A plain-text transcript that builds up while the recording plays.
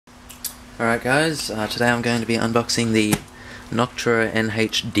Alright guys, today I'm going to be unboxing the Noctua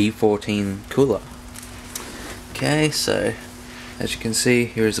NH-D14 cooler. Okay, so as you can see,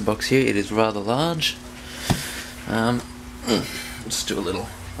 here is a box here. It is rather large. Let's do a little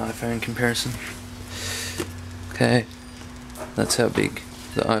iPhone comparison. Okay, that's how big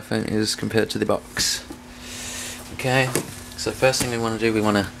the iPhone is compared to the box. Okay, so first thing we want to do, we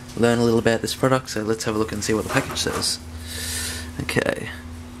want to learn a little about this product, so let's have a look and see what the package says. Okay.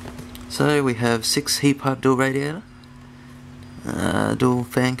 So we have 6 heat pipe dual radiator, dual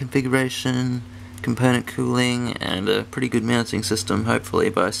fan configuration, component cooling, and a pretty good mounting system, hopefully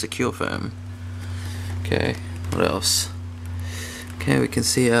by Secure Foam. Okay, what else? Okay, we can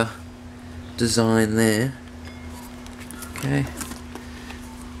see our design there. Okay,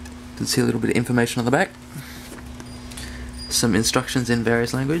 can see a little bit of information on the back. Some instructions in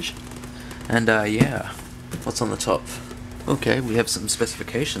various language, and yeah, what's on the top? Okay, we have some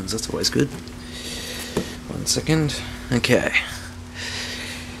specifications, that's always good. 1 second. Okay.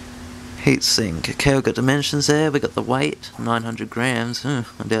 Heatsink. Okay, we've got dimensions there, we've got the weight, 900 grams, I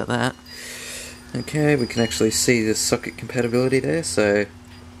doubt that. Okay, we can actually see the socket compatibility there, so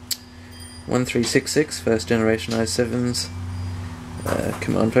 1366, first generation i7s.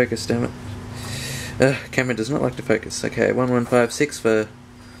 Come on, focus, damn it. Camera does not like to focus. Okay, 1156 for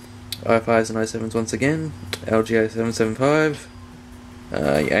i5s and i7s once again, LG A775,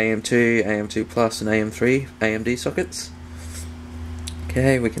 AM2, AM2 Plus and AM3 AMD sockets.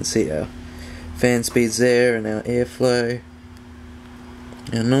 Okay, we can see our fan speeds there and our airflow,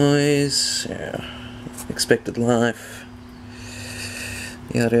 our noise, our expected life,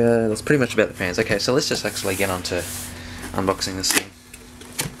 yada yada. That's pretty much about the fans. Okay, so let's just actually get on to unboxing this thing.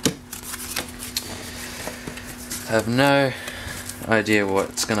 I have no idea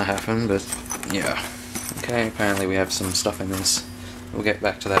what's gonna happen, but yeah. Okay, apparently we have some stuff in this. We'll get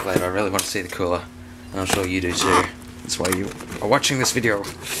back to that later. I really want to see the cooler, and I'm sure you do too. That's why you are watching this video.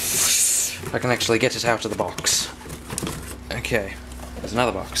 I can actually get it out of the box. Okay, there's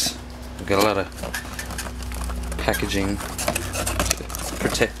another box. We've got a lot of packaging to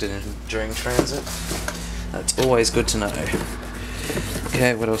protect it during transit. That's always good to know.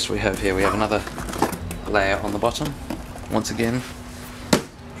 Okay, what else do we have here? We have another layer on the bottom. Once again,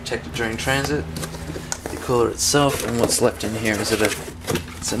 protected during transit. The cooler itself, and what's left in here is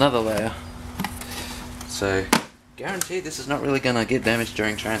it's another layer. So, guaranteed this is not really gonna get damaged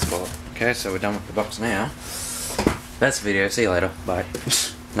during transport. Okay, so we're done with the box now. That's the video. See you later. Bye.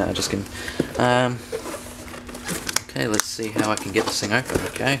 No, just kidding. Okay, let's see how I can get this thing open.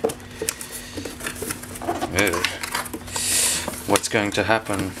 Okay. Ugh. What's going to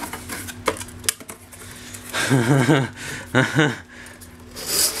happen?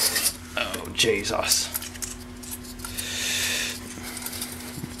 Oh, Jesus.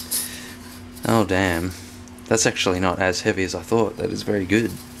 Oh, damn. That's actually not as heavy as I thought. That is very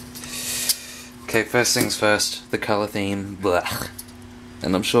good. Okay, first things first, the colour theme, blah.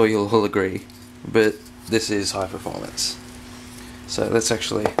 And I'm sure you'll all agree, but this is high performance. So let's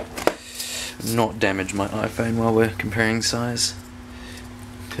actually not damage my iPhone while we're comparing size.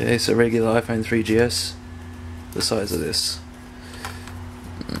 Okay, so regular iPhone 3GS, the size of this.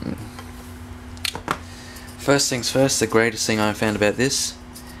 First things first, the greatest thing I found about this,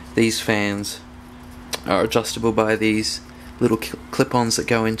 these fans are adjustable by these little clip-ons that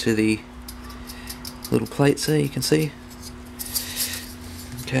go into the little plates there, you can see.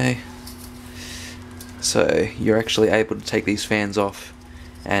 Okay, so you're actually able to take these fans off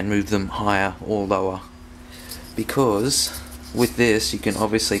and move them higher or lower, because with this you can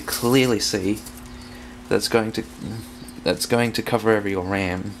obviously clearly see that's going to cover over your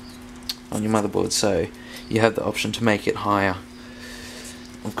RAM on your motherboard, so you have the option to make it higher,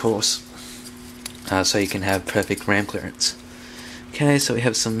 of course, so you can have perfect RAM clearance. Okay, so we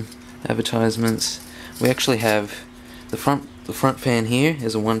have some advertisements. We actually have the front fan here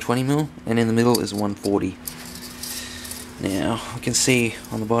is a 120mm, and in the middle is a 140. Now we can see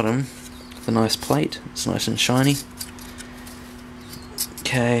on the bottom the nice plate. It's nice and shiny.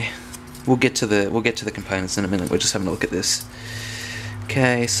 Okay, we'll get to the components in a minute. We're just having a look at this.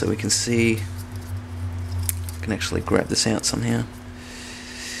 Okay, so we can see. I can actually grab this out somehow.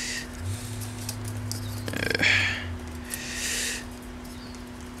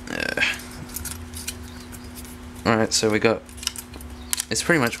 Alright, so we got, it's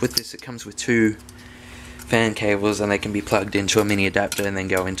pretty much with this, it comes with 2 fan cables, and they can be plugged into a mini adapter and then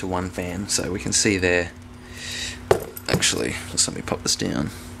go into one fan. So we can see there, actually, just let me pop this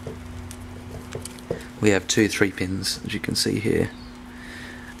down. We have 2 3-pins, as you can see here,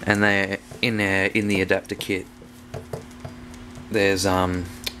 and they're in the adapter kit. There's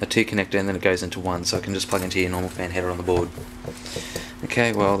a 2 connector and then it goes into one, so it can just plug into your normal fan header on the board.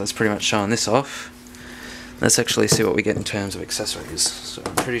 Okay, well that's pretty much showing this off. Let's actually see what we get in terms of accessories. So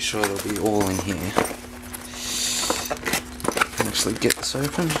I'm pretty sure they'll be all in here. Actually get this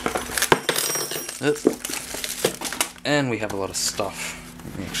open. And we have a lot of stuff.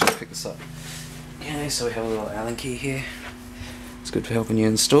 Let me actually pick this up. Okay, so we have a little Allen key here. It's good for helping you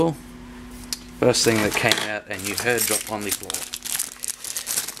install. First thing that came out and you heard drop on the floor.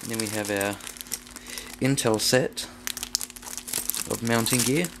 And then we have our Intel set of mounting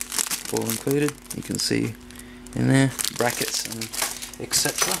gear, all included. You can see in there, brackets and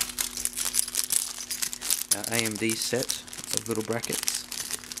etc. Our AMD set of little brackets.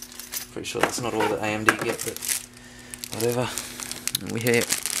 Pretty sure that's not all that AMD get, but whatever. And we here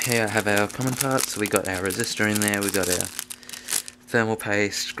have our common parts. So we got our resistor in there, we got our thermal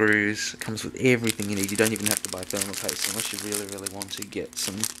paste, screws. It comes with everything you need. You don't even have to buy thermal paste unless you really want to get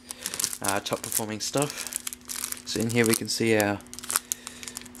some top performing stuff. So in here we can see our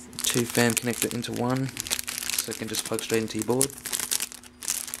 2 fan connector into one, so it can just plug straight into your board.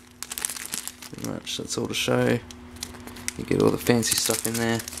 Pretty much that's all to show. You get all the fancy stuff in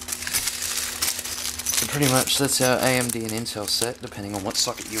there. So pretty much that's our AMD and Intel set, depending on what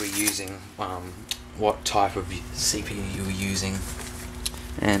socket you were using, what type of CPU you were using.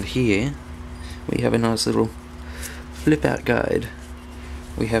 And here we have a nice little flip out guide.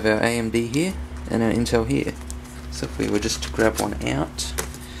 We have our AMD here and our Intel here. So if we were just to grab one out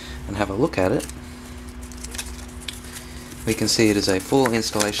and have a look at it, we can see it is a full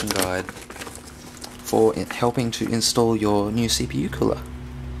installation guide for helping to install your new CPU cooler.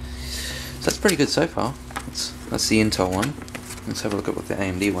 So that's pretty good so far. That's the Intel one. Let's have a look at what the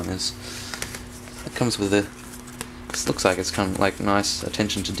AMD one is. It comes with a, this looks like it's kind of like nice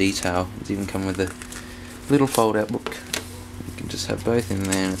attention to detail. It's even come with a little fold out book. You can just have both in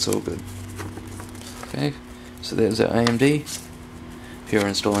there and it's all good. Okay, so there's our AMD. If you're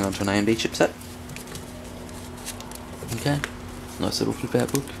installing onto an AMD chipset. Okay, nice little flip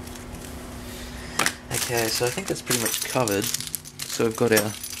out book. Okay, so I think that's pretty much covered. So we've got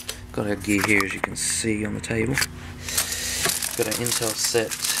our gear here, as you can see on the table. Got our Intel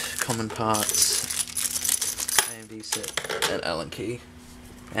set, common parts, AMD set, and Allen key,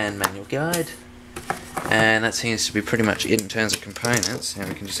 and manual guide. And that seems to be pretty much it in terms of components. And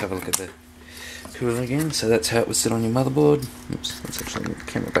we can just have a look at the cooler again. So that's how it would sit on your motherboard. Oops, let's actually move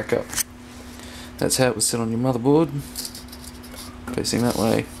the camera back up. That's how it would sit on your motherboard, facing that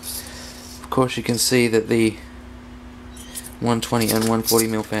way. Of course, you can see that the 120 and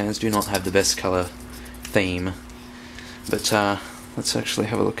 140mm fans do not have the best colour theme, but let's actually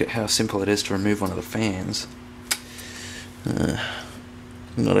have a look at how simple it is to remove one of the fans. I'm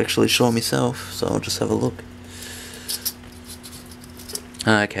not actually sure myself, so I'll just have a look.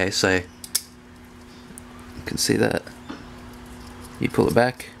 Okay, so you can see that. You pull it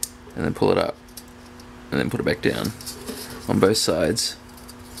back, and then pull it up, and then put it back down on both sides,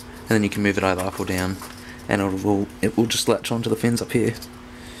 and then you can move it either up or down, and it will just latch onto the fins up here,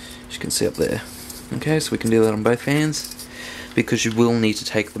 as you can see up there. Okay, so we can do that on both fans, because you will need to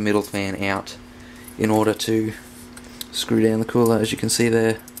take the middle fan out in order to screw down the cooler, as you can see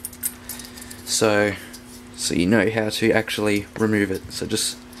there. So you know how to actually remove it. So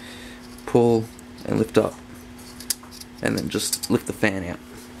just pull and lift up, and then just lift the fan out.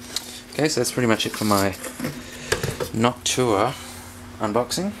 Okay, so that's pretty much it for my Noctua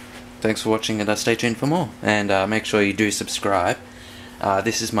unboxing. Thanks for watching, and stay tuned for more. And make sure you do subscribe.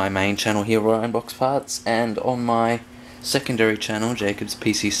 This is my main channel here where I unbox parts, and on my secondary channel, Jacob's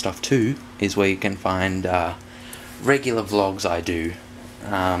PC Stuff 2, is where you can find regular vlogs I do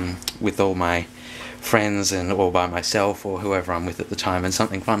with all my friends and or by myself or whoever I'm with at the time, and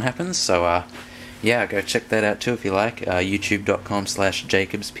something fun happens. So yeah, go check that out too if you like.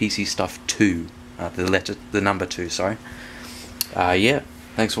 YouTube.com/JacobsPCStuff2. The number 2, sorry. Yeah,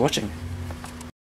 thanks for watching.